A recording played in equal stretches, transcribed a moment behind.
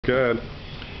Good.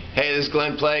 Hey, this is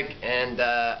Glen, and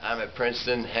I'm at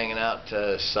Princeton hanging out,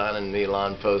 signing the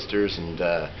lawn posters and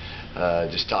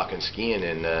just talking skiing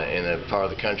in a part of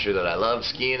the country that I love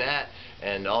skiing at,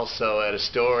 and also at a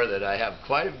store that I have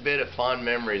quite a bit of fond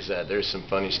memories at. There's some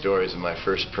funny stories of my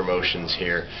first promotions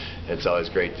here. It's always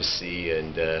great to see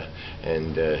and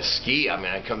ski. I mean,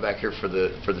 I come back here for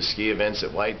the ski events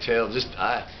at Whitetail.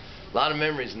 A lot of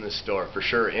memories in this store, for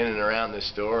sure, in and around this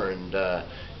store, and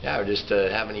yeah, we're just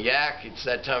having a yak. It's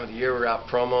that time of the year. We're out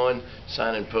promoing,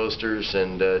 signing posters,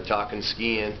 and talking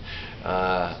skiing,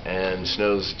 and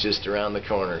snow's just around the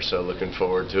corner, so looking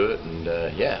forward to it,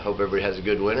 and yeah, hope everybody has a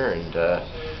good winter, and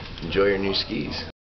enjoy your new skis.